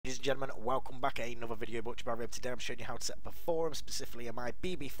and gentlemen, welcome back at another video brought to you by Rib. Today I'm showing you how to set up a forum, specifically a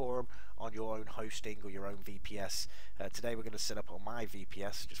MyBB forum on your own hosting or your own VPS. Today we're going to set up on my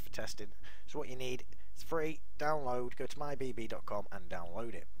VPS just for testing. So what you need, it's free, download, go to mybb.com and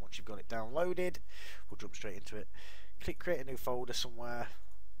download it. Once you've got it downloaded, we'll jump straight into it. Click create a new folder somewhere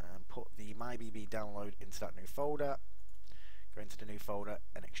and put the MyBB download into that new folder. Go into the new folder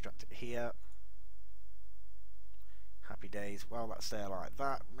and extract it here. Happy days. Well, that's there like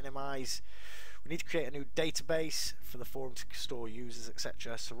that. Minimize. We need to create a new database for the forum to store users,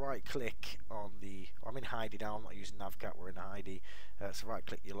 etc. So right click on the, I'm in Heidi now, I'm not using Navcat, we're in Heidi. So right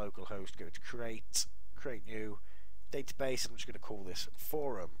click your local host, go to create new database. I'm just going to call this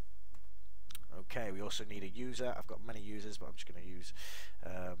forum. Okay, we also need a user. I've got many users, but I'm just going to use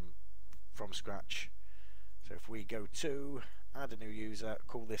from scratch. So if we go to add a new user,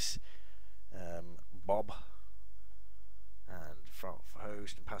 call this Bob. And for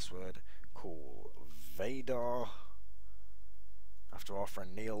host and password, call Vadar. After our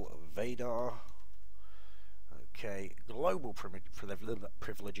friend Neil, Vadar. Okay, global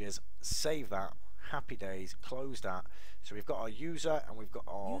privileges. Save that. Happy days. Close that. So we've got our user and we've got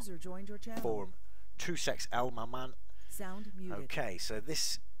our user joined your channel. Forum. 2sexl, my man. Sound muted. Okay, so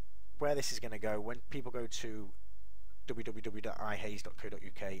this, where this is going to go when people go to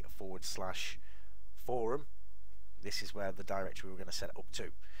www.ihaze.co.uk/forum. This is where the directory we're going to set it up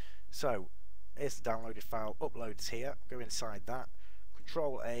to. So here's the downloaded file, uploads here, go inside that,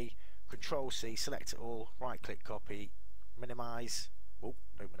 Control A, Control C, select it all, right click copy, minimize, oh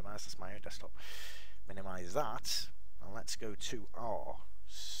don't minimize, that's my own desktop, minimize that, and let's go to our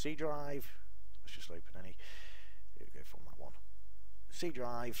C drive, let's just open any, here we go from that one, C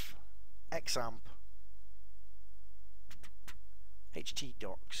drive, XAMP, HT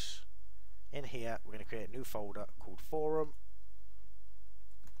docs. In here, we're going to create a new folder called Forum,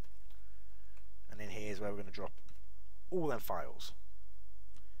 and in here is where we're going to drop all them files.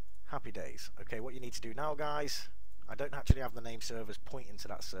 Happy days. Okay, what you need to do now, guys, I don't actually have the name servers pointing to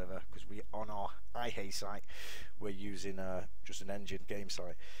that server because we on our iHaze site we're using just an engine game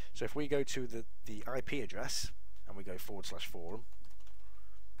site. So if we go to the IP address and we go /forum,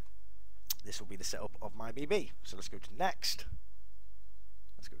 this will be the setup of MyBB. So let's go to next.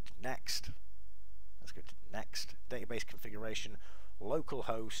 Let's go to next. Let's go to next. Database configuration,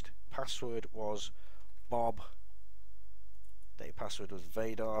 localhost, password was Bob, data password was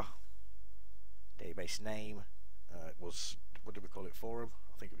Vadar, database name was, what did we call it, forum?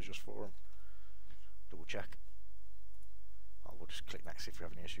 I think it was just forum. Double check. We'll just click next if we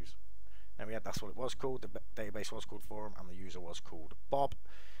have any issues. And we had, that's what it was called, the database was called forum and the user was called Bob.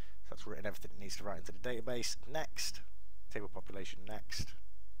 So that's written everything it needs to write into the database. Next. Table population, next.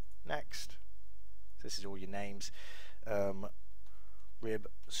 Next. So this is all your names. Rib,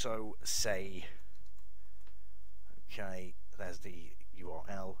 so say. Okay, there's the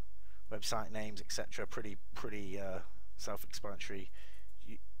URL, website names, etc. Pretty self-explanatory.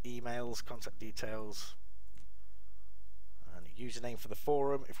 Emails, contact details, and username for the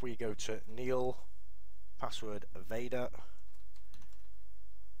forum. If we go to Neil, password Vader.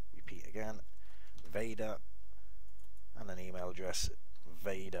 Repeat again, Vader, and an email address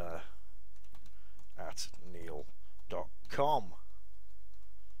vader@neil.com.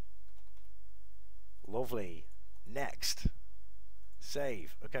 Lovely. Next.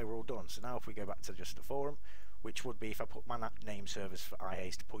 Save. Okay, we're all done. So now if we go back to just the forum, which would be if I put my name servers for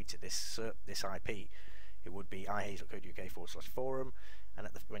iHaze to point at this IP, it would be ihaze.co.uk/forum, and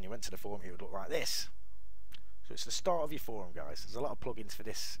when you went to the forum it would look like this. So it's the start of your forum, guys. There's a lot of plugins for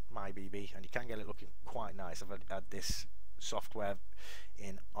this MyBB and you can get it looking quite nice. I've had this software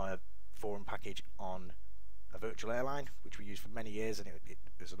in a forum package on a virtual airline which we used for many years, and it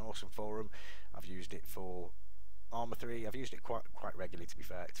was an awesome forum. I've used it for Armour 3. I've used it quite regularly, to be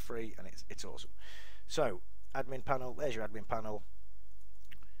fair. It's free and it's awesome. So admin panel, there's your admin panel.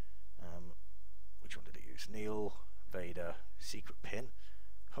 Which one did it use? Neil, Vader, secret pin.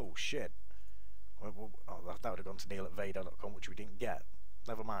 Oh shit. Well, that would have gone to neil@vader.com, which we didn't get.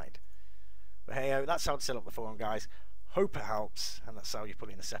 Never mind. But hey, that's how to set up the forum, guys. Hope it helps, and that's how you put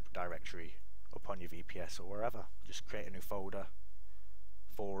it in a separate directory up on your VPS or wherever. Just create a new folder,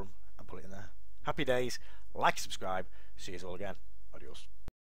 forum, and put it in there. Happy days. Like, subscribe. See you all again. Adios.